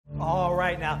All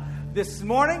right, now, this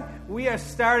morning we are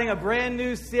starting a brand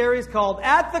new series called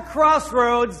At the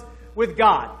Crossroads with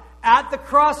God. At the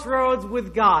Crossroads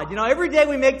with God. You know, every day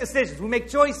we make decisions, we make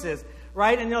choices,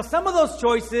 right? And you know, some of those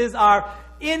choices are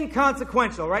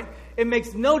inconsequential, right? It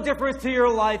makes no difference to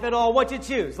your life at all what you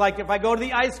choose. Like if I go to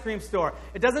the ice cream store,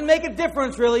 it doesn't make a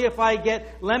difference really if I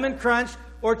get lemon crunch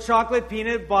or chocolate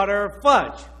peanut butter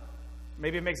fudge.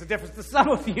 Maybe it makes a difference to some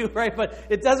of you, right? But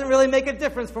it doesn't really make a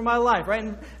difference for my life, right?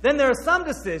 And then there are some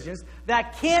decisions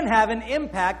that can have an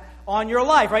impact on your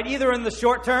life, right? Either in the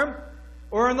short term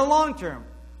or in the long term.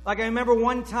 Like I remember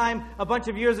one time a bunch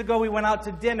of years ago, we went out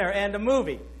to dinner and a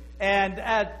movie. And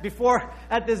at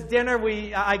this dinner,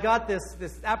 I got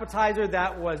this appetizer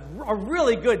that was a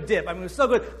really good dip. I mean, it was so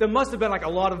good. There must have been like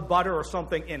a lot of butter or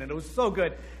something in it. It was so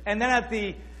good. And then at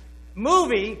the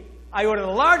movie, I ordered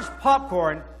a large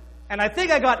popcorn, and I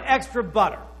think I got extra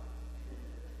butter.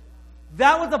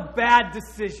 That was a bad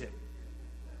decision.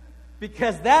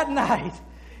 Because that night,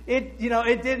 it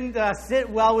didn't sit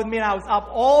well with me, and I was up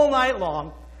all night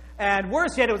long. And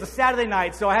worse yet, it was a Saturday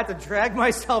night, so I had to drag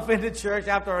myself into church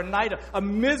after a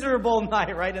miserable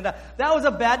night, right? And that was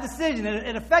a bad decision, and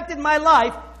it affected my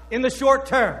life in the short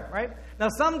term, right? Now,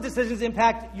 some decisions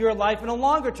impact your life in a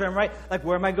longer term, right? Like,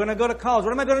 where am I going to go to college?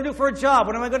 What am I going to do for a job?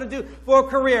 What am I going to do for a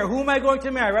career? Who am I going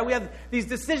to marry, right? We have these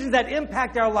decisions that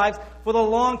impact our lives for the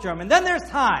long term. And then there's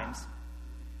times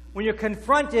when you're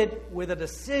confronted with a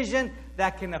decision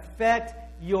that can affect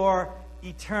your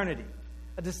eternity.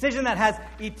 A decision that has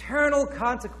eternal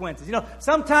consequences. You know,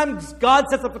 sometimes God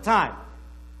sets up a time,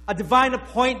 a divine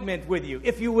appointment with you,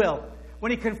 if you will,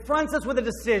 when He confronts us with a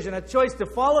decision, a choice to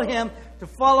follow Him, to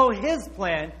follow His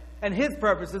plan and His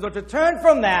purposes, or to turn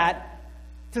from that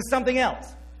to something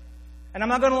else. And I'm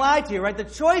not going to lie to you, right? The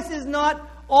choice is not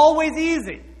always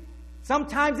easy.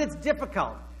 Sometimes it's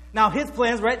difficult. Now, His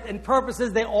plans, right, and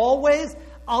purposes, they always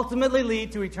ultimately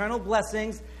lead to eternal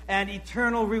blessings and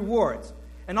eternal rewards.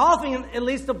 And often it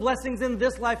leads to blessings in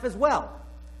this life as well.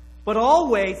 But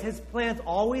always, His plans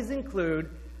always include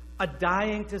a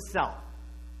dying to self.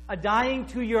 A dying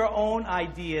to your own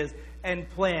ideas and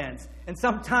plans. And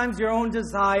sometimes your own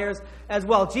desires as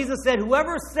well. Jesus said,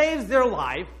 whoever saves their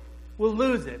life will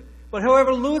lose it. But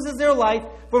whoever loses their life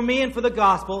for me and for the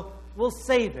gospel will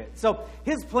save it. So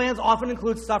His plans often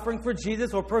include suffering for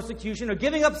Jesus or persecution or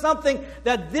giving up something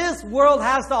that this world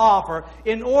has to offer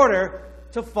in order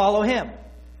to follow Him.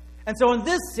 And so in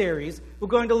this series, we're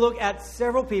going to look at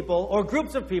several people or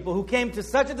groups of people who came to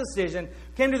such a decision,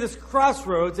 came to this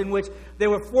crossroads in which they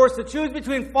were forced to choose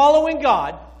between following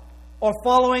God or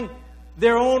following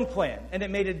their own plan. And it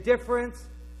made a difference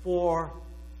for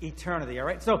eternity. All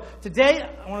right. So today,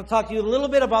 I want to talk to you a little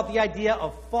bit about the idea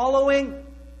of following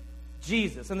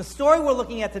Jesus. And the story we're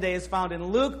looking at today is found in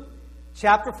Luke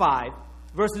chapter 5,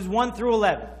 verses 1 through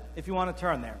 11, if you want to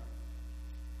turn there.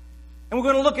 And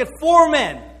we're going to look at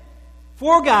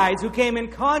four guys who came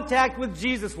in contact with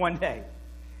Jesus one day.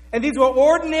 And these were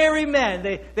ordinary men.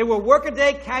 They were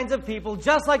workaday kinds of people,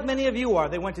 just like many of you are.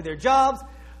 They went to their jobs.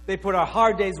 They put a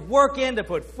hard day's work in to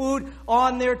put food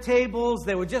on their tables.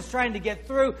 They were just trying to get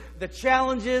through the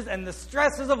challenges and the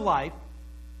stresses of life.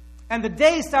 And the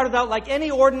day started out like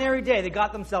any ordinary day. They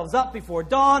got themselves up before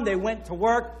dawn. They went to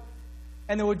work.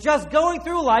 And they were just going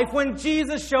through life when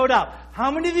Jesus showed up.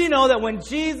 How many of you know that when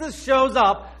Jesus shows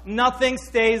up, nothing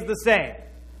stays the same?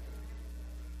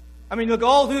 I mean, look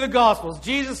all through the Gospels.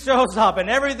 Jesus shows up and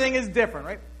everything is different,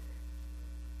 right?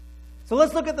 So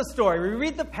let's look at the story. We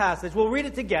read the passage. We'll read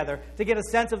it together to get a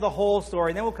sense of the whole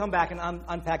story. And then we'll come back and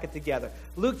unpack it together.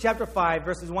 Luke chapter 5,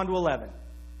 verses 1 to 11.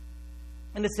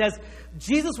 And it says,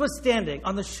 Jesus was standing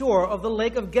on the shore of the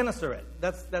lake of Gennesaret.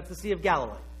 That's the Sea of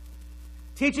Galilee.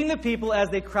 Teaching the people as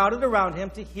they crowded around Him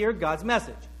to hear God's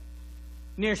message.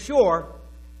 Near shore,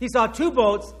 He saw two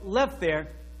boats left there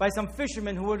by some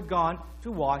fishermen who had gone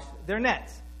to wash their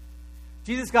nets.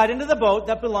 Jesus got into the boat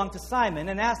that belonged to Simon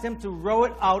and asked him to row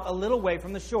it out a little way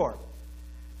from the shore.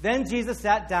 Then Jesus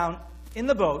sat down in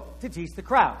the boat to teach the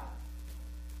crowd.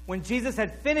 When Jesus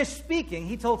had finished speaking,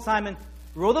 He told Simon,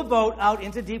 row the boat out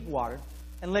into deep water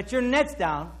and let your nets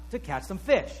down to catch some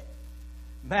fish.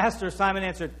 Master, Simon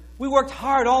answered, we worked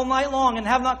hard all night long and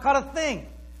have not caught a thing.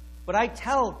 But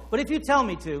if you tell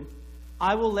me to,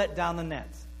 I will let down the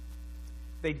nets.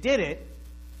 They did it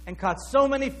and caught so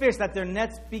many fish that their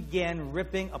nets began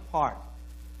ripping apart.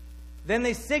 Then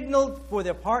they signaled for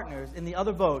their partners in the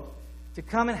other boat to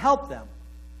come and help them.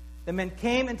 The men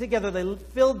came, and together they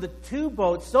filled the two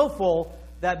boats so full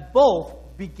that both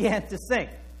began to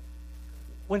sink.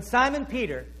 When Simon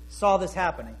Peter saw this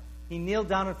happening, he kneeled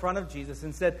down in front of Jesus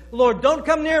and said, Lord, don't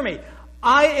come near me.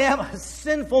 I am a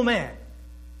sinful man.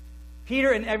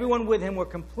 Peter and everyone with him were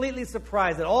completely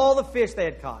surprised at all the fish they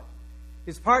had caught.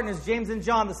 His partners, James and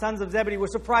John, the sons of Zebedee, were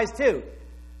surprised too.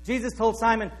 Jesus told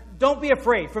Simon, "Don't be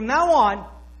afraid. From now on,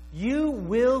 you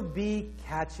will be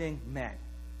catching men."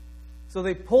 So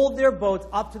they pulled their boats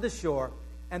up to the shore,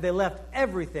 and they left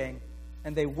everything,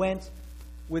 and they went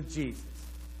with Jesus.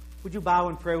 Would you bow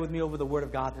and pray with me over the Word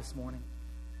of God this morning?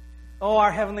 Oh,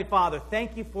 our Heavenly Father,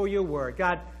 thank you for your Word.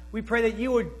 God, we pray that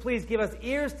you would please give us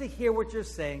ears to hear what you're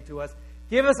saying to us.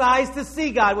 Give us eyes to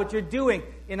see, God, what you're doing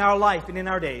in our life and in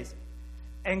our days.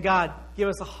 And God, give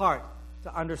us a heart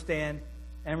to understand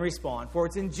and respond. For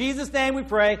it's in Jesus' name we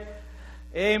pray.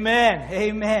 Amen.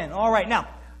 Amen. All right. Now,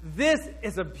 this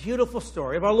is a beautiful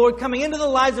story of our Lord coming into the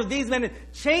lives of these men and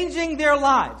changing their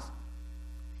lives.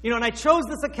 And I chose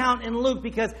this account in Luke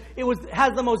because it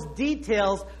has the most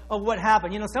details of what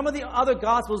happened. Some of the other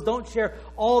Gospels don't share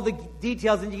all the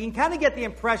details, and you can kind of get the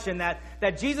impression that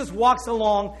Jesus walks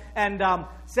along and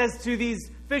says to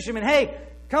these fishermen, "Hey,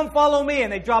 come follow me."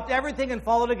 And they dropped everything and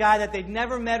followed a guy that they'd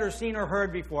never met or seen or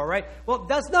heard before, right? Well,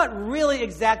 that's not really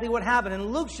exactly what happened.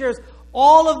 And Luke shares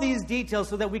all of these details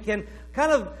so that we can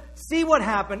kind of see what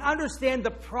happened, understand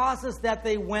the process that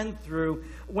they went through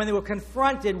when they were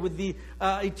confronted with the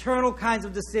eternal kinds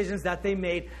of decisions that they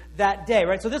made that day,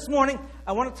 right? So this morning,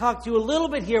 I want to talk to you a little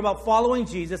bit here about following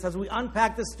Jesus as we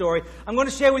unpack this story. I'm going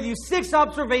to share with you 6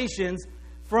 observations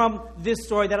from this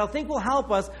story that I think will help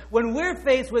us when we're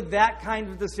faced with that kind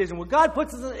of decision, where God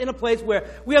puts us in a place where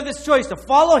we have this choice to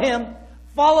follow Him,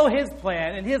 follow His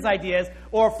plan and His ideas,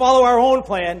 or follow our own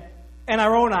plan and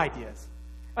our own ideas.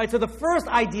 All right, so the first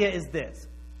idea is this.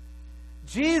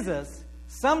 Jesus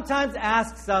sometimes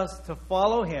asks us to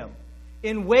follow Him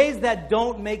in ways that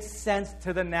don't make sense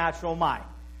to the natural mind.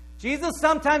 Jesus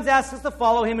sometimes asks us to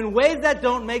follow Him in ways that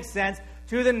don't make sense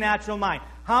to the natural mind.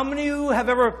 How many of you have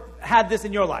ever had this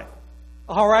in your life?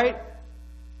 All right?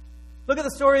 Look at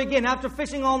the story again. After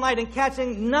fishing all night and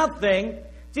catching nothing,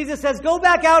 Jesus says, "Go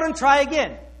back out and try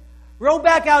again. Row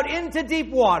back out into deep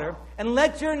water and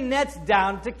let your nets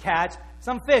down to catch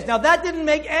some fish." Now, that didn't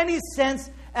make any sense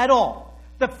at all.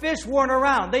 The fish weren't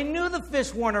around. They knew the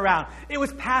fish weren't around. It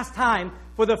was past time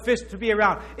for the fish to be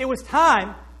around. It was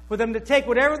time for them to take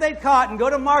whatever they'd caught and go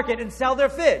to market and sell their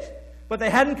fish. But they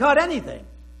hadn't caught anything.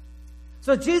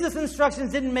 So Jesus'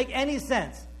 instructions didn't make any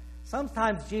sense.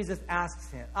 Sometimes Jesus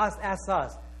asks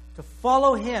us to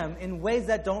follow Him in ways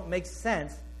that don't make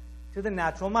sense to the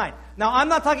natural mind. Now, I'm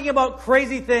not talking about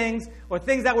crazy things or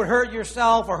things that would hurt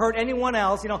yourself or hurt anyone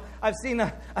else. I've seen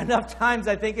enough times,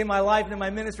 I think, in my life and in my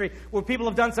ministry where people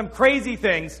have done some crazy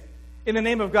things in the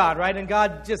name of God, right? And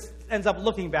God just ends up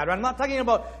looking bad, right? I'm not talking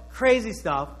about crazy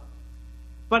stuff.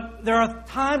 But there are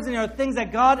times and there are things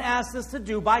that God asks us to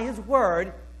do by His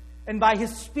Word and by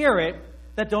His Spirit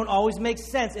that don't always make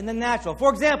sense in the natural. For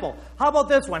example, how about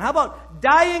this one? How about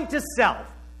dying to self?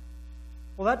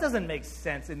 Well, that doesn't make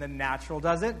sense in the natural,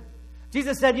 does it?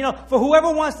 Jesus said, "For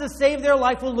whoever wants to save their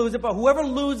life will lose it, but whoever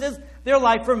loses their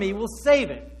life for me will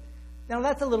save it." Now,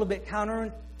 that's a little bit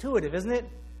counterintuitive, isn't it?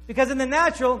 Because in the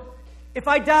natural, if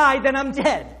I die, then I'm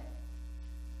dead.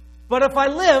 But if I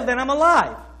live, then I'm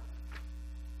alive.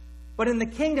 But in the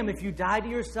kingdom, if you die to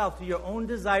yourself, to your own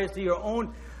desires, to your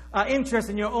own interests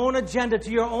and your own agenda,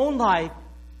 to your own life,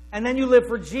 and then you live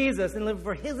for Jesus and live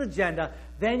for His agenda,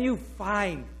 then you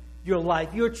find your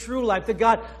life, your true life,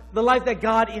 the life that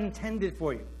God intended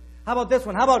for you. How about this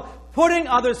one? How about putting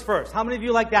others first? How many of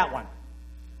you like that one?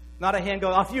 Not a hand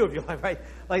go, a few of you, right?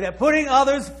 Like that, putting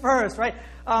others first, right?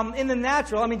 In the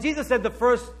natural, Jesus said the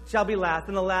first shall be last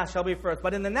and the last shall be first.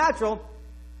 But in the natural,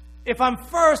 if I'm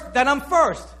first, then I'm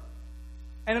first.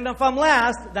 And if I'm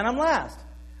last, then I'm last.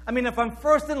 If I'm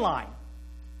first in line,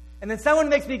 and then someone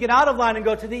makes me get out of line and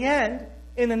go to the end,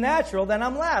 in the natural, then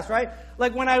I'm last, right?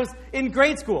 Like when I was in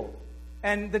grade school,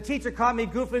 and the teacher caught me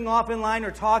goofing off in line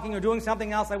or talking or doing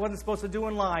something else I wasn't supposed to do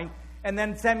in line, and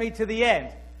then sent me to the end.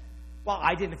 Well,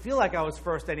 I didn't feel like I was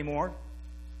first anymore.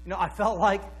 I felt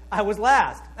like I was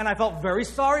last, and I felt very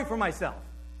sorry for myself.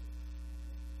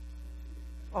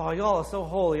 Oh, y'all are so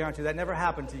holy, aren't you? That never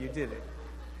happened to you, did it?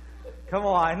 Come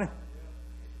on.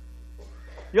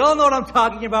 You all know what I'm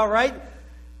talking about, right?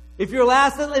 If you're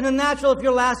last in the natural, if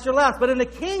you're last, you're last. But in the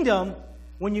kingdom,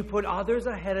 when you put others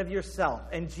ahead of yourself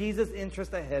and Jesus'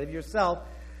 interest ahead of yourself,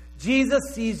 Jesus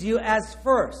sees you as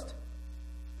first.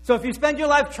 So if you spend your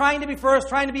life trying to be first,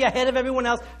 trying to be ahead of everyone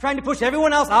else, trying to push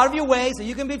everyone else out of your way so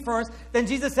you can be first, then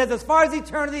Jesus says, as far as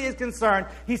eternity is concerned,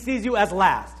 He sees you as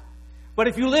last. But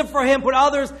if you live for Him, put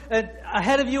others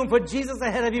ahead of you and put Jesus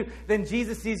ahead of you, then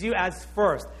Jesus sees you as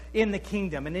first in the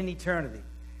kingdom and in eternity.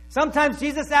 Sometimes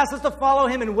Jesus asks us to follow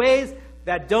Him in ways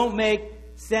that don't make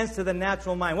sense to the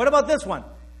natural mind. What about this one?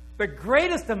 The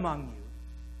greatest among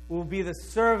you will be the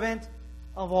servant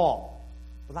of all.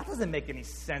 Well, that doesn't make any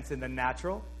sense in the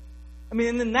natural. I mean,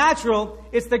 in the natural,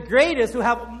 it's the greatest who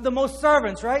have the most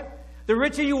servants, right? The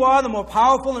richer you are, the more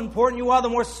powerful and important you are, the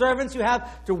more servants you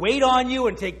have to wait on you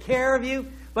and take care of you.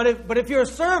 But if you're a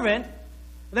servant,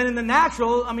 then in the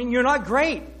natural, I mean, you're not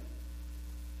great.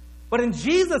 But in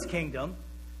Jesus' kingdom,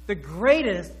 the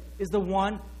greatest is the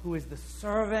one who is the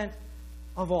servant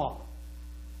of all.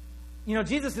 You know,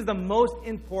 Jesus is the most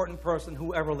important person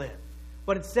who ever lived.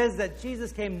 But it says that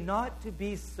Jesus came not to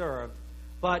be served,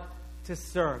 but to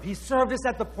serve. He served us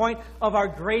at the point of our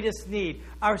greatest need,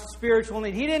 our spiritual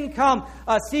need. He didn't come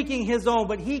seeking His own,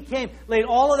 but He came, laid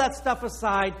all of that stuff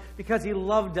aside because He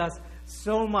loved us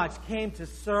so much, came to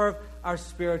serve our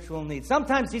spiritual needs.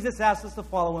 Sometimes Jesus asks us to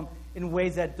follow Him in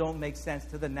ways that don't make sense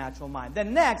to the natural mind.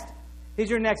 Then next, here's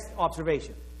your next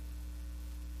observation.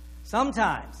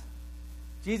 Sometimes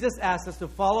Jesus asks us to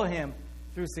follow Him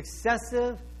through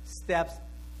successive steps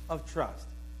of trust.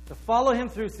 To follow Him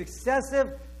through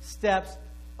successive steps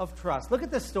of trust. Look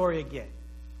at this story again.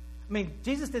 I mean,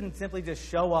 Jesus didn't simply just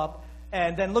show up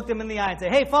and then look them in the eye and say,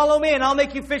 hey, follow me and I'll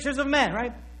make you fishers of men,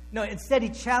 right? No, instead He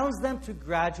challenged them to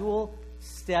gradual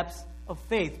steps of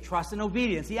faith, trust, and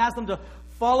obedience. He asked them to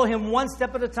follow Him one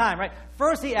step at a time, right?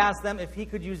 First, He asked them if He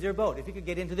could use their boat, if He could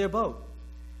get into their boat.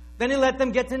 Then He let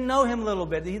them get to know Him a little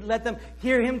bit. He let them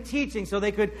hear Him teaching so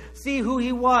they could see who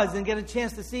He was and get a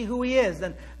chance to see who He is.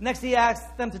 Then next He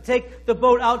asked them to take the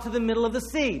boat out to the middle of the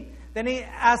sea. Then He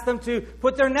asked them to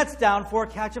put their nets down for a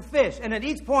catch of fish. And at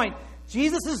each point,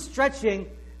 Jesus is stretching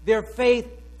their faith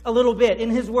a little bit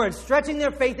in His words, stretching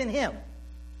their faith in Him.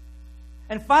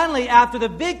 And finally, after the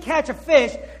big catch of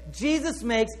fish, Jesus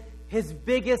makes His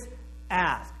biggest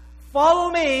ask. Follow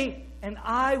me, and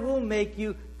I will make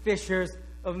you fishers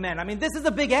of men. I mean, this is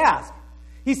a big ask.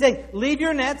 He's saying, leave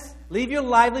your nets, leave your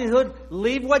livelihood,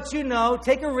 leave what you know,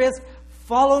 take a risk,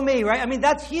 follow me, right? I mean,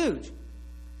 that's huge.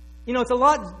 You know, it's a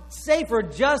lot safer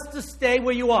just to stay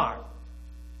where you are.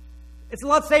 It's a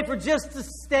lot safer just to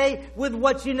stay with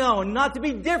what you know and not to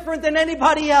be different than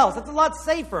anybody else. That's a lot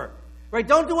safer, right?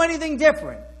 Don't do anything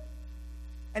different.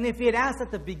 And if He had asked at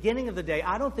the beginning of the day,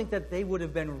 I don't think that they would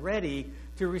have been ready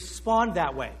to respond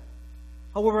that way.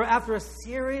 However, after a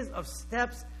series of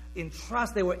steps in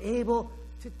trust, they were able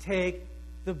to take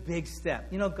the big step.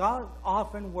 You know, God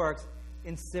often works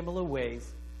in similar ways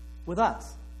with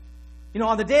us. You know,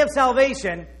 on the day of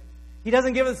salvation, He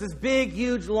doesn't give us this big,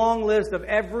 huge, long list of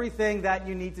everything that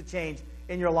you need to change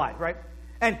in your life, right?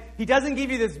 And He doesn't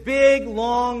give you this big,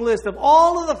 long list of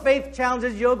all of the faith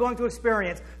challenges you're going to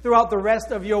experience throughout the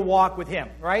rest of your walk with Him,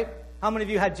 right? How many of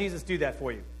you had Jesus do that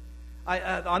for you?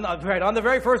 On the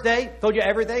very first day, told you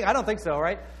everything? I don't think so,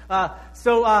 right?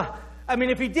 I mean,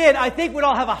 if He did, I think we'd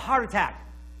all have a heart attack,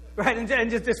 right? And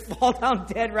just fall down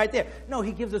dead right there. No,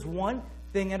 He gives us one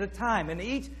thing at a time. And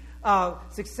each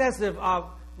successive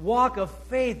walk of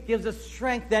faith gives us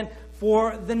strength then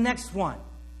for the next one.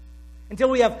 Until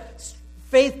we have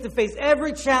faith to face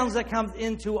every challenge that comes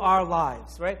into our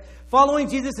lives, right? Following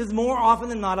Jesus is more often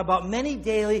than not about many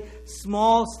daily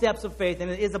small steps of faith,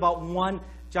 and it is about one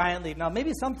giant leap. Now,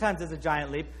 maybe sometimes it's a giant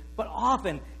leap, but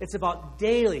often it's about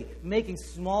daily making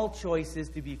small choices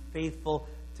to be faithful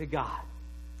to God.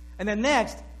 And then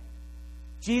next,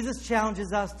 Jesus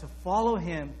challenges us to follow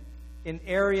Him in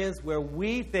areas where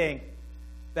we think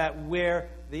that we're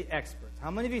the experts.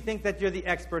 How many of you think that you're the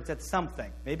experts at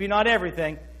something? Maybe not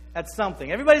everything, at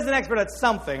something. Everybody's an expert at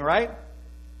something, right?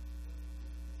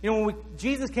 You know, when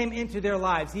Jesus came into their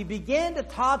lives, He began to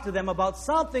talk to them about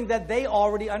something that they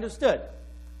already understood.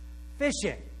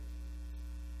 Fishing.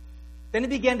 Then He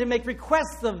began to make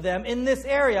requests of them in this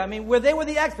area. I mean, where they were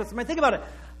the experts. I mean, think about it.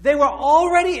 They were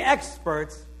already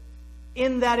experts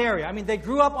in that area. I mean, they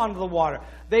grew up under the water.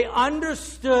 They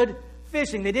understood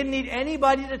fishing. They didn't need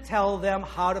anybody to tell them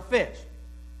how to fish.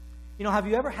 You know, have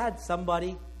you ever had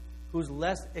somebody who's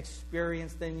less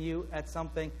experienced than you at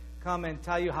something come and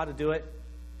tell you how to do it?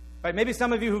 Right? Maybe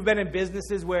some of you who've been in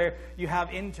businesses where you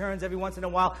have interns every once in a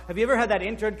while. Have you ever had that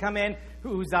intern come in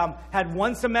who's had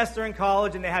one semester in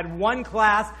college and they had one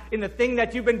class in the thing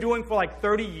that you've been doing for like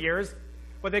 30 years?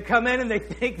 But they come in and they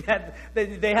think that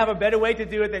they have a better way to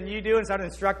do it than you do and start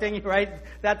instructing you, right?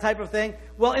 That type of thing.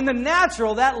 Well, in the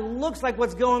natural, that looks like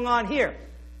what's going on here.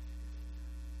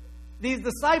 These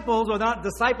disciples, or not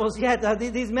disciples yet,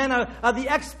 these men are the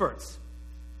experts.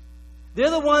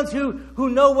 They're the ones who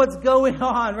know what's going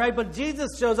on, right? But Jesus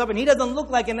shows up and He doesn't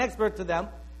look like an expert to them.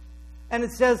 And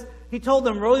it says, He told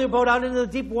them, row your boat out into the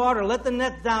deep water, let the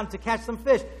net down to catch some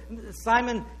fish.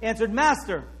 Simon answered,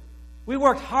 Master, we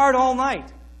worked hard all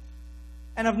night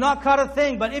and have not caught a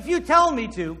thing. But if you tell me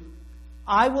to,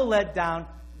 I will let down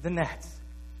the nets.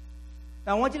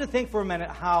 Now, I want you to think for a minute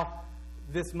how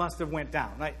this must have went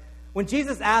down. Right? When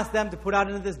Jesus asked them to put out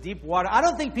into this deep water, I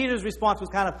don't think Peter's response was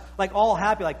kind of like all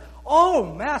happy, like,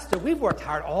 oh, Master, we've worked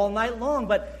hard all night long,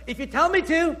 but if you tell me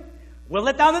to, we'll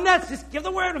let down the nets. Just give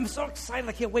the word. I'm so excited.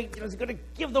 I can't wait. He's going to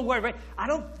give the word, right? I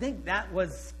don't think that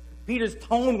was Peter's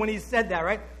tone when he said that,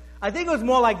 right? I think it was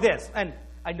more like this. And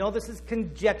I know this is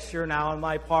conjecture now on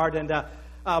my part,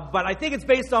 but I think it's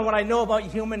based on what I know about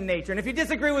human nature. And if you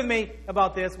disagree with me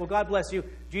about this, well, God bless you.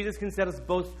 Jesus can set us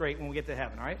both straight when we get to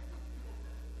heaven, all right?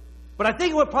 But I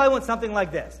think it probably went something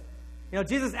like this. You know,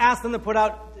 Jesus asked them to put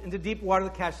out into deep water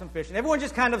to catch some fish. And everyone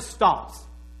just kind of stops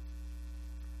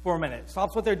for a minute.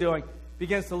 Stops what they're doing.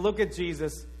 Begins to look at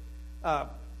Jesus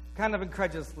kind of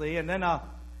incredulously. And then,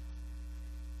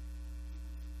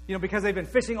 because they've been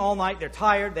fishing all night, they're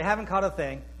tired, they haven't caught a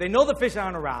thing. They know the fish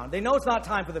aren't around. They know it's not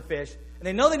time for the fish. And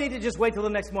they know they need to just wait till the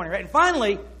next morning, right? And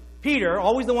finally, Peter,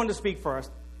 always the one to speak first,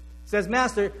 says,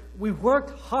 Master, we've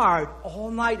worked hard all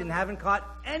night and haven't caught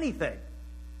anything.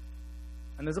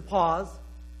 And there's a pause.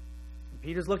 And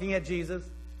Peter's looking at Jesus,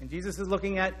 and Jesus is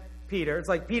looking at Peter. It's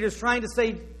like Peter's trying to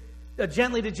say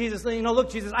gently to Jesus,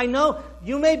 look, Jesus, I know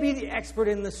you may be the expert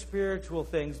in the spiritual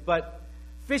things, but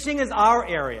fishing is our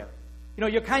area.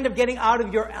 You're kind of getting out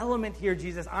of your element here,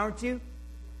 Jesus, aren't you?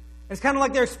 It's kind of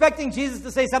like they're expecting Jesus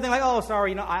to say something like, oh,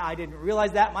 sorry, I didn't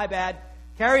realize that, my bad.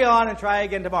 Carry on and try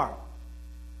again tomorrow.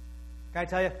 Can I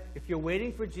tell you, if you're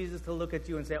waiting for Jesus to look at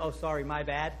you and say, oh, sorry, my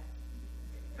bad,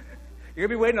 you're going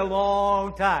to be waiting a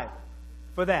long time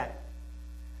for that.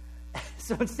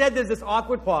 So instead, there's this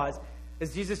awkward pause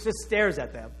as Jesus just stares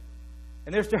at them.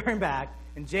 And they're staring back.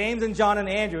 And James and John and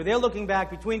Andrew, they're looking back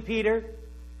between Peter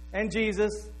and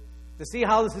Jesus to see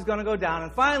how this is going to go down.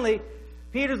 And finally,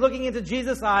 Peter's looking into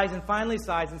Jesus' eyes and finally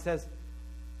sighs and says,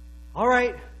 all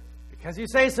right, because you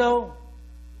say so,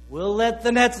 we'll let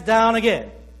the nets down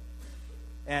again.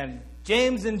 And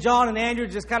James and John and Andrew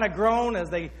just kind of groan as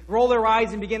they roll their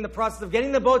eyes and begin the process of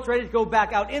getting the boats ready to go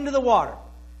back out into the water.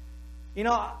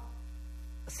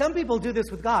 Some people do this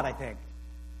with God, I think.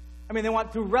 They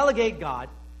want to relegate God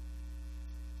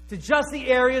to just the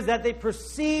areas that they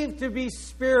perceive to be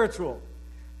spiritual.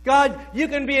 God, you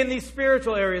can be in these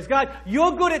spiritual areas. God,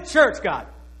 you're good at church, God.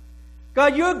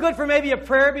 God, you're good for maybe a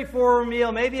prayer before a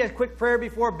meal, maybe a quick prayer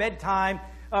before bedtime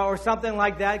or something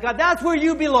like that. God, that's where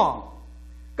you belong.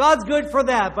 God's good for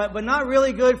that, but not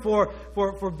really good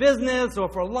for business or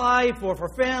for life or for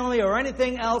family or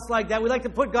anything else like that. We like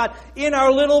to put God in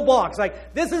our little box.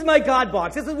 Like, this is my God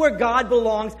box. This is where God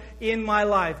belongs in my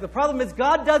life. The problem is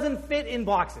God doesn't fit in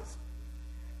boxes.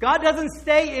 God doesn't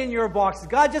stay in your boxes.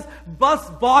 God just busts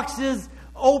boxes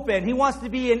open. He wants to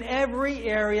be in every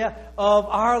area of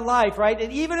our life, right?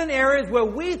 And even in areas where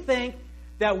we think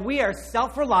that we are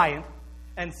self-reliant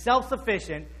and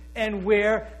self-sufficient and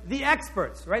we're the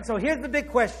experts, right? So here's the big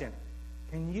question.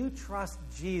 Can you trust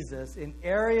Jesus in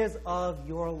areas of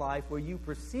your life where you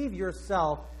perceive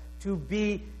yourself to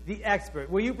be the expert,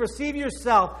 where you perceive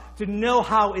yourself to know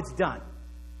how it's done?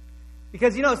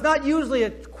 Because, it's not usually a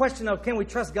question of can we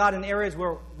trust God in areas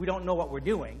where we don't know what we're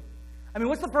doing.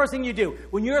 What's the first thing you do?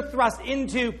 When you're thrust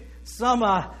into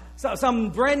some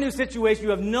brand new situation,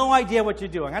 you have no idea what you're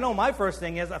doing. I know my first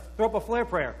thing is I throw up a flare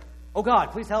prayer. Oh,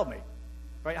 God, please help me.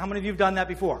 Right? How many of you have done that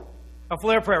before? A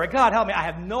flare prayer. Right? God, help me. I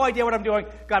have no idea what I'm doing.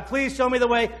 God, please show me the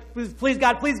way. Please,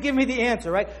 God, please give me the answer.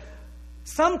 Right?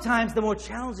 Sometimes the more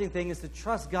challenging thing is to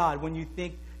trust God when you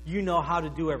think you know how to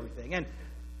do everything. And,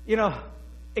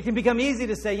 it can become easy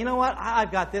to say, you know what? I've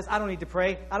got this. I don't need to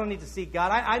pray. I don't need to seek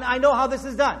God. I know how this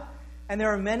is done. And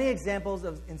there are many examples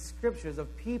in Scriptures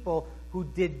of people who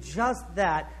did just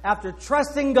that after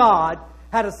trusting God,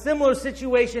 had a similar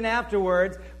situation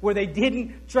afterwards where they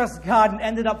didn't trust God and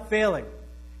ended up failing.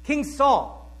 King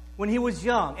Saul, when he was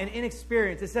young and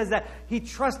inexperienced, it says that he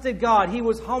trusted God. He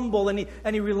was humble and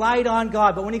he relied on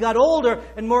God. But when he got older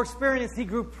and more experienced, he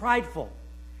grew prideful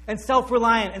and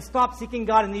self-reliant and stopped seeking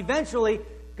God. And eventually,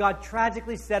 God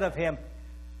tragically said of him,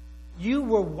 you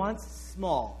were once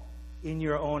small in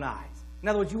your own eyes. In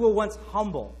other words, you were once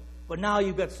humble, but now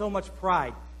you've got so much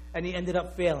pride, and he ended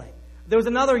up failing. There was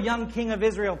another young king of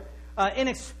Israel,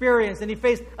 inexperienced, and he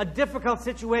faced a difficult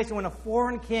situation when a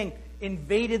foreign king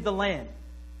invaded the land.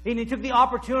 And he took the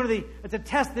opportunity to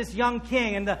test this young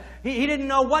king, and he didn't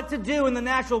know what to do in the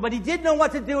natural, but he did know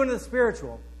what to do in the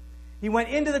spiritual. He went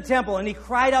into the temple, and he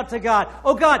cried out to God,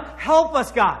 oh God, help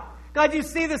us, God. God, you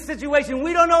see this situation.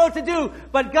 We don't know what to do,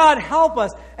 but God, help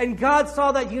us. And God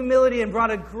saw that humility and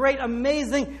brought a great,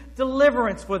 amazing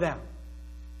deliverance for them.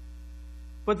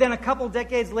 But then a couple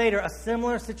decades later, a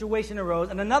similar situation arose,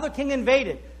 and another king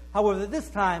invaded. However, this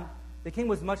time, the king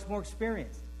was much more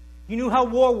experienced. He knew how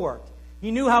war worked.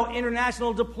 He knew how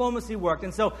international diplomacy worked.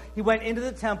 And so he went into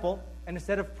the temple, and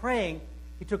instead of praying,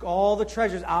 he took all the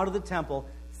treasures out of the temple,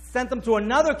 sent them to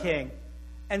another king,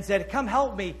 and said, come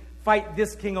help me fight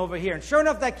this king over here. And sure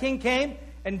enough, that king came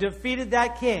and defeated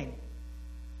that king.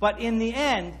 But in the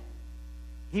end,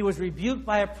 he was rebuked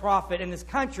by a prophet, and his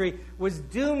country was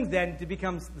doomed then to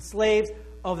become the slaves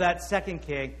of that second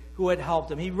king who had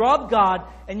helped him. He robbed God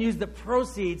and used the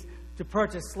proceeds to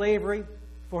purchase slavery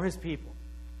for his people.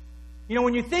 You know,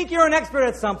 when you think you're an expert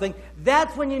at something,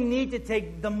 that's when you need to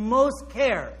take the most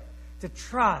care to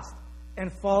trust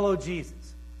and follow Jesus.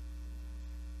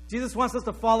 Jesus wants us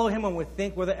to follow him when we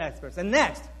think we're the experts. And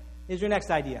next, here's your next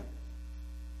idea.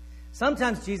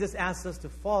 Sometimes Jesus asks us to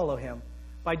follow him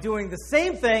by doing the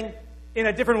same thing in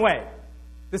a different way.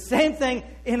 The same thing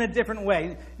in a different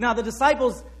way. Now, the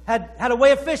disciples had a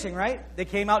way of fishing, right? They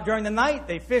came out during the night,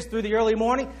 they fished through the early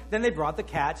morning, then they brought the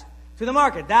catch to the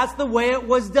market. That's the way it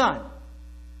was done.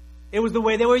 It was the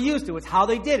way they were used to. It's how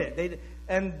they did it.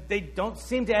 And they don't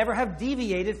seem to ever have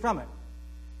deviated from it.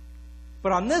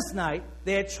 But on this night,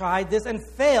 they had tried this and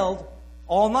failed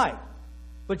all night.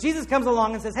 But Jesus comes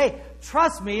along and says, hey,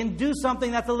 trust me and do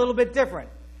something that's a little bit different.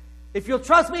 If you'll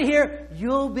trust me here,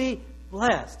 you'll be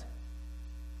blessed.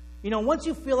 You know, once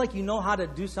you feel like you know how to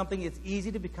do something, it's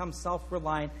easy to become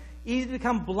self-reliant, easy to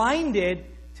become blinded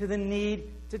to the need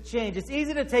to change. It's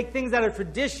easy to take things that are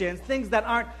traditions, things that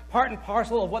aren't part and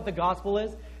parcel of what the gospel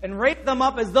is, and rate them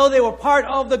up as though they were part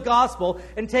of the gospel,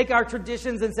 and take our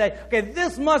traditions and say, okay,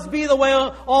 this must be the way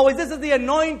always. This is the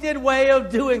anointed way of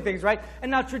doing things, right?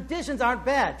 And now traditions aren't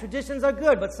bad. Traditions are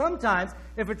good. But sometimes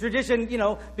if a tradition,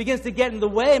 begins to get in the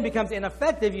way and becomes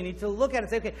ineffective, you need to look at it and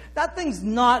say, okay, that thing's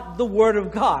not the Word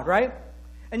of God, right?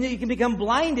 And you can become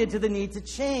blinded to the need to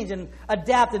change and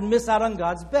adapt and miss out on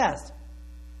God's best.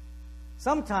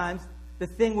 Sometimes the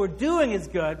thing we're doing is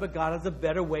good, but God has a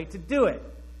better way to do it.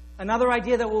 Another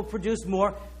idea that will produce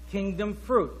more kingdom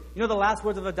fruit. You know the last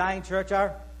words of a dying church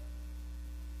are?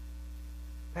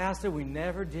 Pastor, we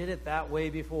never did it that way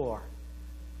before.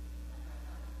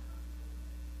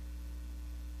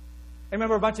 I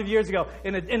remember a bunch of years ago,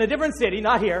 in a different city,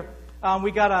 not here,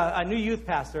 we got a new youth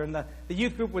pastor, and the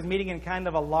youth group was meeting in kind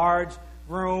of a large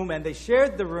room, and they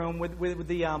shared the room with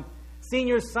the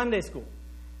seniors' Sunday school.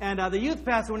 And the youth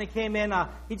pastor, when he came in,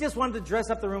 he just wanted to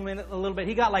dress up the room in a little bit.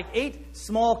 He got like 8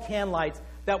 small can lights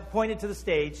that pointed to the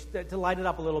stage to light it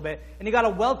up a little bit. And he got a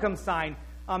welcome sign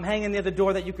hanging near the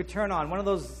door that you could turn on. One of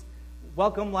those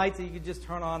welcome lights that you could just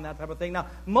turn on, that type of thing. Now,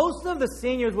 most of the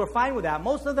seniors were fine with that.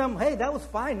 Most of them, hey, that was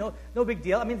fine. No big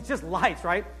deal. I mean, it's just lights,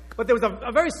 right? But there was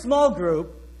a very small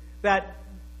group that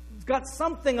got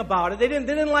something about it. They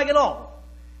didn't like it all.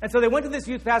 And so they went to this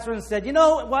youth pastor and said, you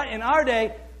know what, in our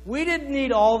day, we didn't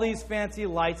need all these fancy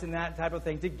lights and that type of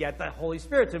thing to get the Holy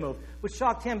Spirit to move, which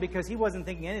shocked him because he wasn't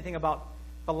thinking anything about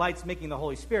the lights making the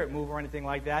Holy Spirit move or anything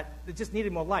like that. It just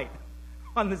needed more light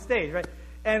on the stage, right?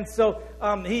 And so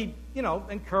he,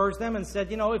 encouraged them and said,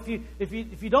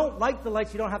 if you don't like the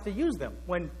lights, you don't have to use them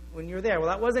when you're there. Well,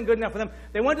 that wasn't good enough for them.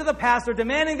 They went to the pastor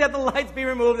demanding that the lights be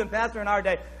removed, and pastor in our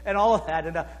day, and all of that.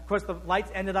 And of course, the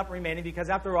lights ended up remaining because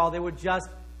after all, they were just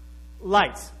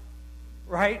lights,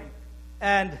 right?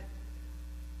 And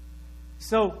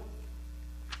so,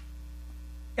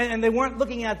 and they weren't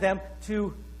looking at them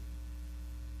to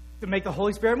make the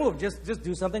Holy Spirit move. Just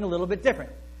do something a little bit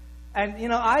different. And,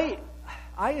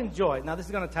 I enjoy, now this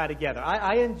is going to tie together,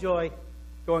 I enjoy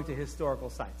going to historical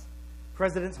sites.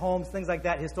 Presidents' homes, things like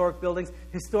that, historic buildings,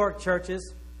 historic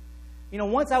churches.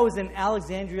 Once I was in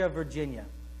Alexandria, Virginia,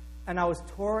 and I was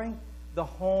touring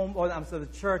the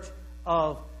church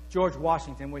of George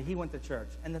Washington, where he went to church.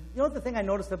 And the thing I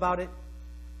noticed about it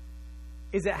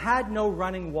is it had no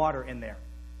running water in there.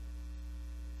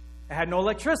 It had no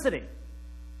electricity.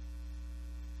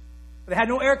 It had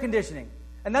no air conditioning.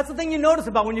 And that's the thing you notice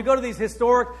about when you go to these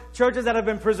historic churches that have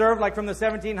been preserved, like from the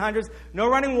 1700s. No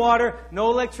running water,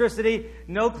 no electricity,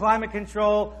 no climate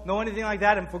control, no anything like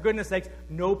that. And for goodness sakes,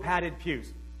 no padded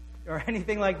pews or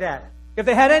anything like that. If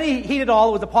they had any heat at all,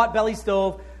 it was a potbelly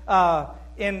stove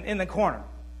in the corner.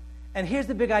 And here's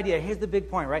the big idea. Here's the big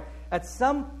point, right? At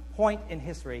some point in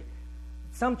history,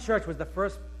 some church was the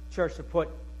first church to put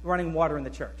running water in the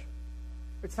church.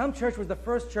 But some church was the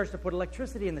first church to put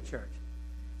electricity in the church.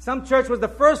 Some church was the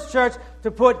first church to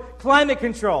put climate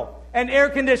control and air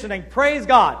conditioning. Praise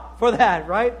God for that,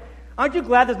 right? Aren't you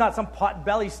glad there's not some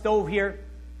potbelly stove here,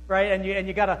 right? And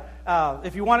you got to,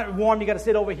 if you want it warm, you got to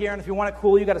sit over here. And if you want it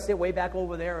cool, you got to sit way back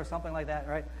over there or something like that,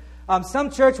 right?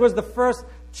 Some church was the first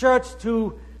church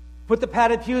to put the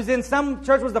padded pews in. Some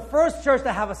church was the first church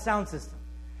to have a sound system.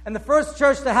 And the first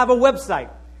church to have a website.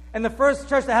 And the first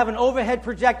church to have an overhead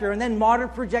projector, and then modern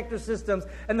projector systems.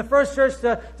 And the first church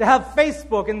to have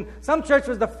Facebook. And some church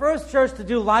was the first church to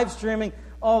do live streaming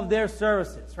of their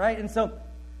services, right? And so,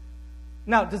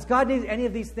 now, does God need any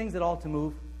of these things at all to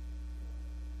move?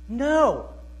 No.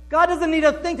 God doesn't need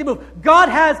a thing to move. God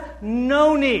has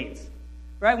no needs.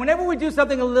 Right? Whenever we do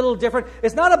something a little different,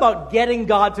 it's not about getting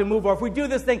God to move, or if we do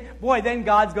this thing, boy, then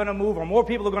God's going to move, or more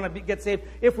people are going to get saved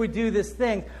if we do this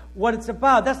thing. What it's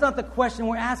about, that's not the question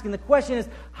we're asking. The question is,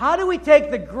 how do we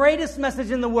take the greatest message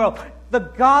in the world, the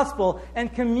gospel,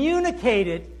 and communicate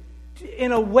it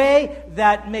in a way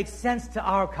that makes sense to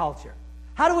our culture?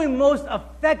 How do we most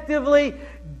effectively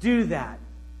do that?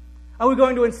 Are we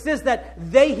going to insist that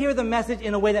they hear the message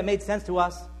in a way that made sense to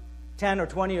us 10 or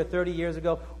 20 or 30 years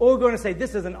ago? Or we're going to say,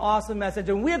 this is an awesome message,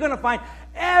 and we're going to find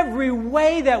every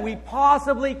way that we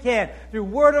possibly can, through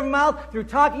word of mouth, through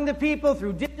talking to people,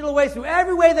 through digital ways, through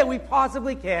every way that we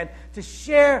possibly can, to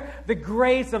share the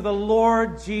grace of the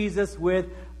Lord Jesus with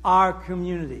our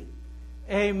community.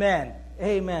 Amen.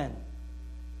 Amen.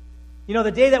 You know,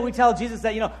 the day that we tell Jesus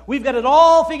that, we've got it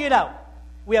all figured out,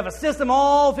 we have a system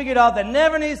all figured out that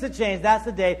never needs to change, that's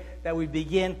the day that we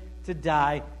begin to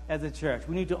die as a church.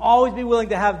 We need to always be willing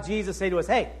to have Jesus say to us,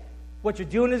 hey, what you're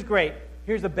doing is great.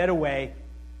 Here's a better way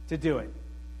to do it.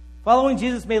 Following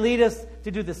Jesus may lead us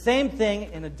to do the same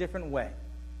thing in a different way.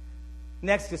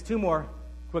 Next, just two more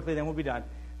quickly, then we'll be done.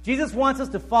 Jesus wants us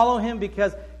to follow him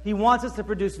because he wants us to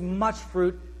produce much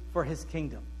fruit for his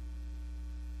kingdom.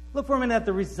 Look for a minute at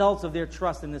the results of their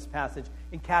trust in this passage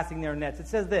in casting their nets. It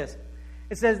says this.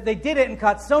 It says, they did it and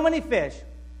caught so many fish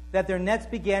that their nets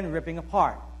began ripping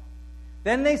apart.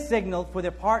 Then they signaled for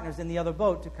their partners in the other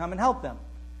boat to come and help them.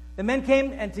 The men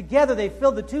came, and together they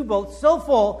filled the two boats so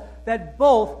full that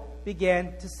both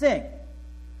began to sink.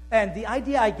 And the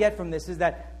idea I get from this is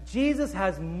that Jesus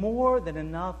has more than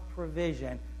enough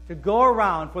provision to go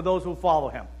around for those who follow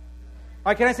him.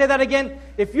 All right, can I say that again?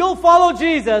 If you'll follow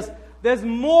Jesus, there's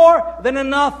more than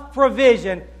enough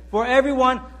provision for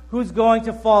everyone who's going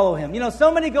to follow him.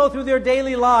 So many go through their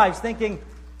daily lives thinking,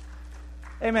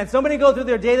 amen. So many go through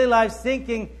their daily lives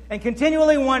thinking and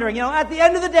continually wondering, at the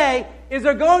end of the day, is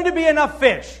there going to be enough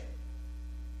fish?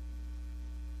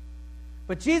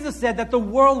 But Jesus said that the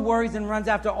world worries and runs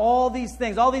after all these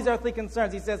things, all these earthly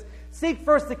concerns. He says, seek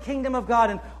first the kingdom of God,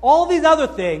 and all these other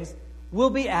things will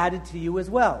be added to you as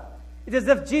well. It's as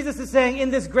if Jesus is saying in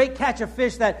this great catch of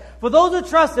fish that for those who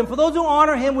trust him, for those who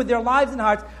honor him with their lives and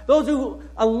hearts, those whose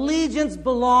allegiance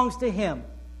belongs to him,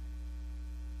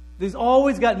 there's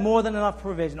always got more than enough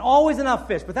provision, always enough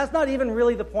fish. But that's not even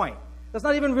really the point. That's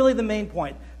not even really the main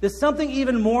point. There's something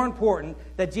even more important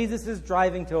that Jesus is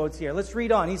driving towards here. Let's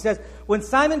read on. He says, when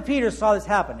Simon Peter saw this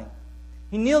happening,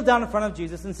 he kneeled down in front of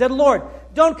Jesus and said, Lord,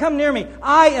 don't come near me.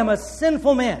 I am a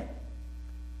sinful man.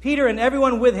 Peter and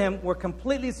everyone with him were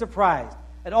completely surprised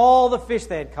at all the fish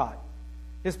they had caught.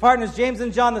 His partners, James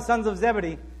and John, the sons of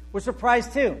Zebedee, were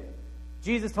surprised too.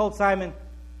 Jesus told Simon,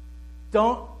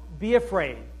 don't be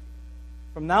afraid.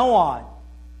 From now on,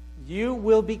 you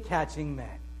will be catching men.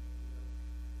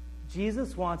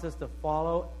 Jesus wants us to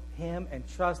follow him and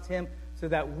trust him so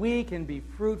that we can be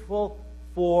fruitful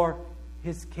for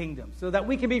his kingdom, so that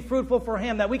we can be fruitful for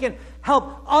him, that we can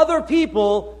help other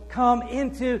people come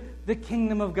into the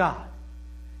kingdom of God.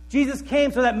 Jesus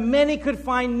came so that many could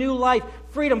find new life,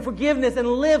 freedom, forgiveness, and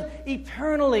live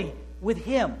eternally with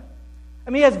him.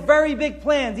 He has very big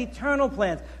plans, eternal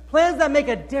plans, plans that make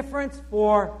a difference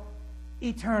for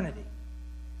eternity.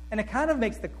 And it kind of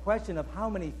makes the question of how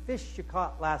many fish you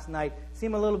caught last night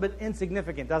seem a little bit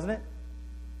insignificant, doesn't it?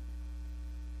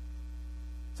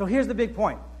 So here's the big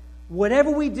point.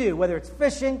 Whatever we do, whether it's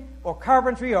fishing or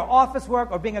carpentry or office work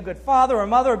or being a good father or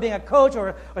mother or being a coach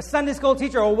or a Sunday school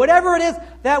teacher or whatever it is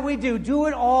that we do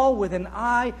it all with an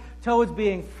eye towards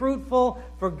being fruitful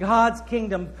for God's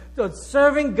kingdom, towards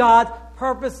serving God's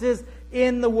purposes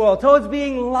in the world, towards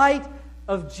being light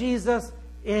of Jesus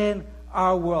in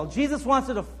our world. Jesus wants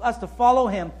us to follow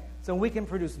him so we can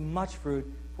produce much fruit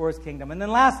for his kingdom. And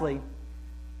then lastly,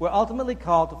 we're ultimately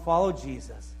called to follow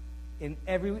Jesus in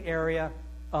every area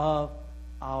of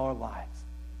our lives.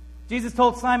 Jesus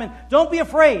told Simon, don't be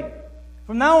afraid.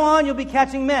 From now on, you'll be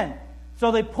catching men.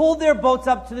 So they pulled their boats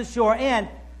up to the shore and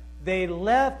they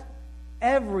left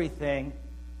everything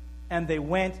and they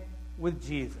went with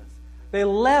Jesus. They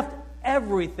left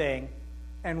everything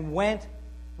and went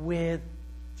with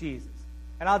Jesus.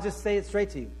 And I'll just say it straight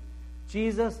to you.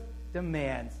 Jesus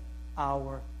demands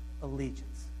our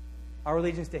allegiance. Our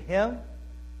allegiance to him,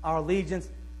 our allegiance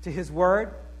to His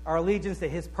Word, our allegiance to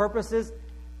His purposes,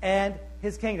 and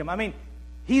His kingdom. I mean,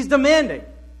 He's demanding.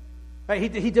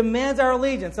 Right? He demands our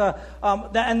allegiance,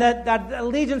 that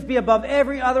allegiance be above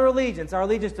every other allegiance. Our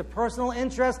allegiance to personal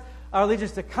interest, our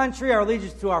allegiance to country, our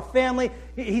allegiance to our family.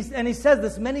 He says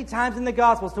this many times in the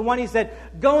Gospels. To one He said,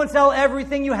 "Go and sell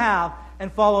everything you have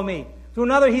and follow me." To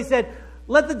another He said,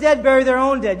 "Let the dead bury their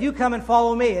own dead. You come and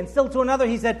follow me." And still to another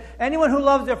He said, "Anyone who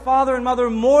loves their father and mother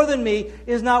more than me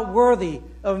is not worthy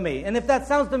of me." And if that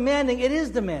sounds demanding, it is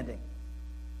demanding.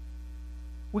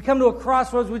 We come to a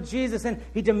crossroads with Jesus and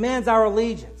He demands our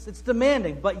allegiance. It's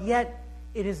demanding, but yet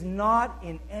it is not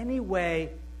in any way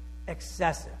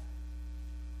excessive.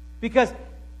 Because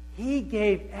He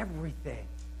gave everything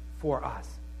for us.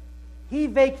 He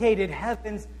vacated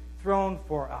heaven's throne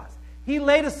for us. He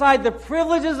laid aside the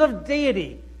privileges of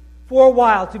deity for a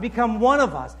while to become one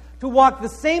of us, to walk the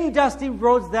same dusty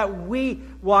roads that we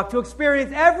walk, to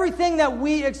experience everything that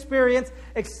we experience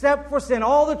except for sin,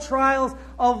 all the trials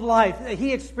of life that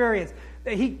He experienced.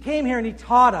 He came here and He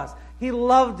taught us. He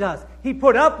loved us. He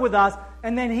put up with us,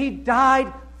 and then He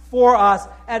died for us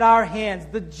at our hands.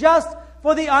 The just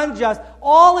for the unjust.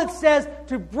 All it says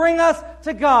to bring us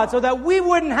to God so that we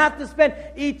wouldn't have to spend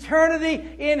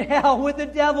eternity in hell with the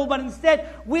devil, but instead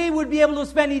we would be able to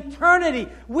spend eternity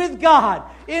with God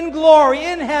in glory,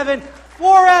 in heaven,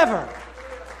 forever.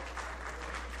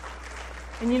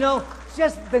 And you know,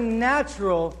 just the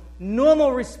natural,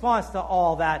 normal response to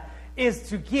all that is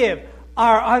to give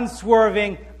our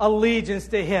unswerving allegiance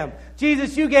to Him.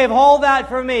 Jesus, You gave all that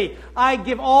for me. I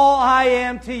give all I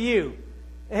am to You.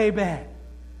 Amen.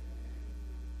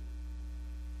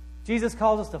 Jesus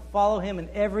calls us to follow Him in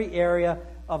every area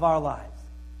of our lives.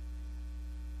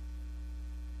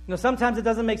 You know, sometimes it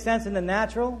doesn't make sense in the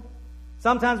natural.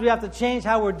 Sometimes we have to change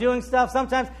how we're doing stuff.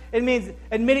 Sometimes it means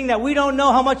admitting that we don't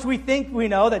know how much we think we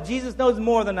know, that Jesus knows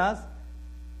more than us.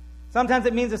 Sometimes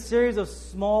it means a series of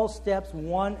small steps,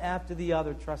 one after the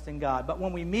other, trusting God. But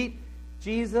when we meet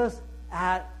Jesus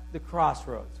at the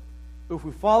crossroads, if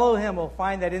we follow Him, we'll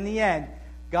find that in the end,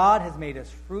 God has made us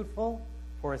fruitful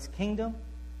for His kingdom,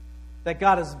 that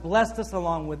God has blessed us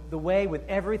along with the way with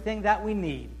everything that we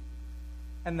need,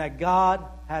 and that God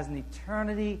has an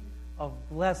eternity of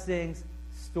blessings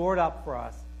stored up for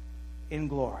us in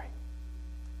glory.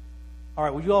 All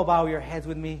right, would you all bow your heads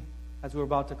with me as we're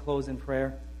about to close in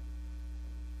prayer?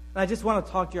 And I just want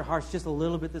to talk to your hearts just a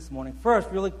little bit this morning. First,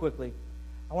 really quickly,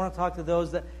 I want to talk to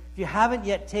those that, if you haven't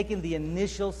yet taken the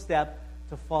initial step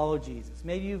to follow Jesus,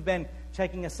 maybe you've been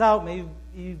checking us out, maybe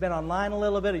you've been online a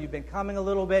little bit, or you've been coming a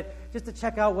little bit, just to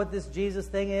check out what this Jesus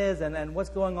thing is and what's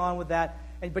going on with that,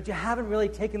 but you haven't really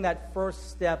taken that first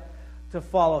step to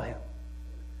follow Him.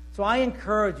 So I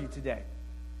encourage you today,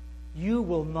 you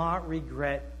will not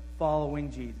regret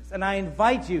following Jesus. And I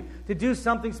invite you to do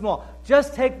something small.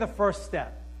 Just take the first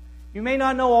step. You may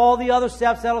not know all the other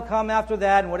steps that will come after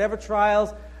that, and whatever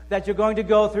trials that you're going to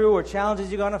go through or challenges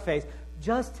you're going to face.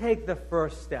 Just take the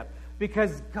first step,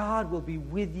 because God will be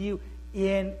with you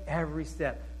in every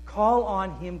step. Call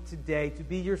on Him today to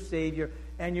be your Savior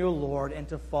and your Lord, and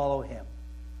to follow Him.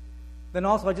 Then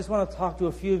also, I just want to talk to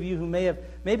a few of you who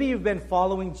maybe you've been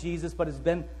following Jesus, but it's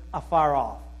been afar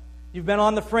off. You've been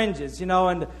on the fringes,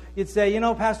 and you'd say,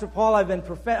 Pastor Paul, I've been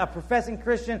a professing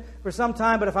Christian for some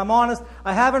time, but if I'm honest,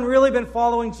 I haven't really been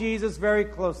following Jesus very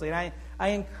closely. And I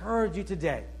encourage you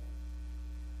today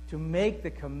to make the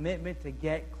commitment to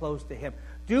get close to Him.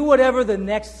 Do whatever the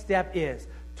next step is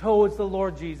towards the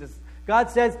Lord Jesus. God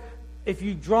says, if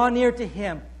you draw near to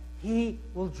Him, He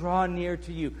will draw near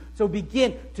to you. So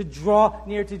begin to draw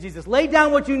near to Jesus. Lay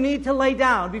down what you need to lay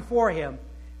down before Him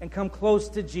and come close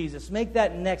to Jesus. Make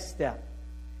that next step.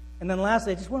 And then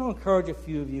lastly, I just want to encourage a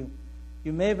few of you.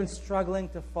 You may have been struggling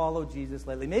to follow Jesus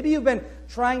lately. Maybe you've been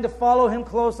trying to follow Him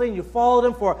closely, and you followed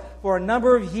Him for a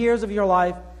number of years of your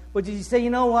life. But did you say, you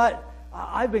know what?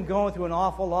 I've been going through an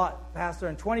awful lot, Pastor,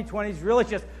 and 2020 is really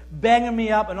just banging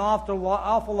me up an awful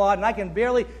lot, and I can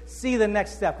barely see the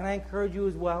next step. Can I encourage you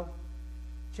as well?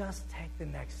 Just take the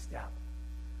next step.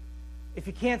 If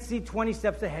you can't see 20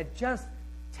 steps ahead, just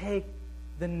take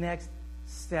the next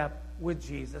step with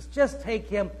Jesus. Just take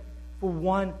Him for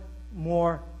one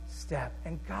more step,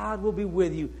 and God will be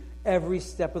with you every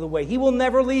step of the way. He will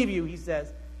never leave you, He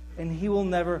says, and He will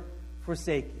never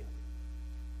forsake you.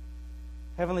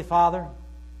 Heavenly Father,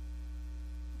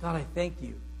 God, I thank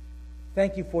You.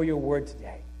 Thank You for Your word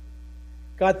today.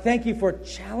 God, thank You for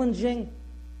challenging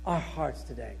our hearts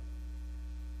today.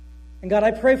 And God, I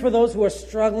pray for those who are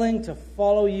struggling to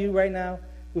follow You right now,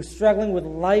 who are struggling with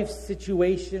life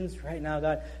situations right now,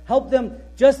 God. Help them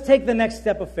just take the next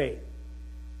step of faith.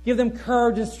 Give them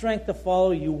courage and strength to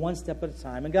follow you one step at a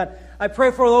time. And God, I pray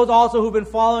for those also who've been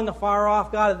following afar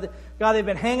off. God, they've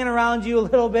been hanging around you a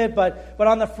little bit, but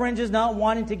on the fringes, not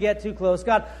wanting to get too close.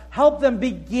 God, help them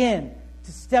begin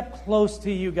to step close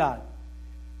to you, God.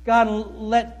 God,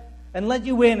 let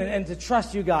you in and to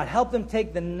trust you, God. Help them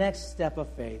take the next step of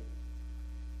faith.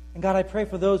 And God, I pray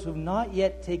for those who have not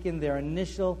yet taken their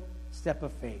initial step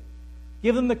of faith.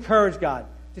 Give them the courage, God,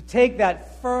 to take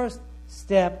that first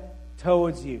step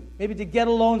towards you. Maybe to get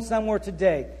alone somewhere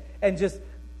today and just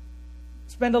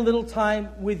spend a little time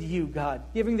with you, God,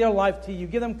 giving their life to you.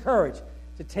 Give them courage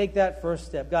to take that first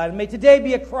step, God. And may today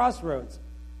be a crossroads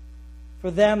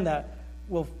for them that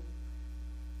will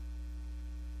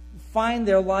find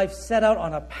their life set out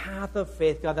on a path of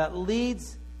faith, God, that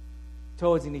leads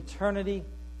towards an eternity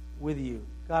with you.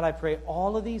 God, I pray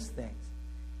all of these things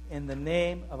in the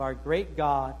name of our great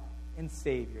God and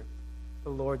Savior, the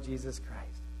Lord Jesus Christ.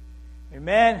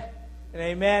 Amen and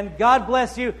amen. God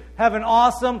bless you. Have an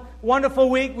awesome, wonderful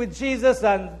week with Jesus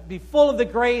and be full of the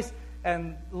grace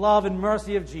and love and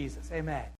mercy of Jesus. Amen.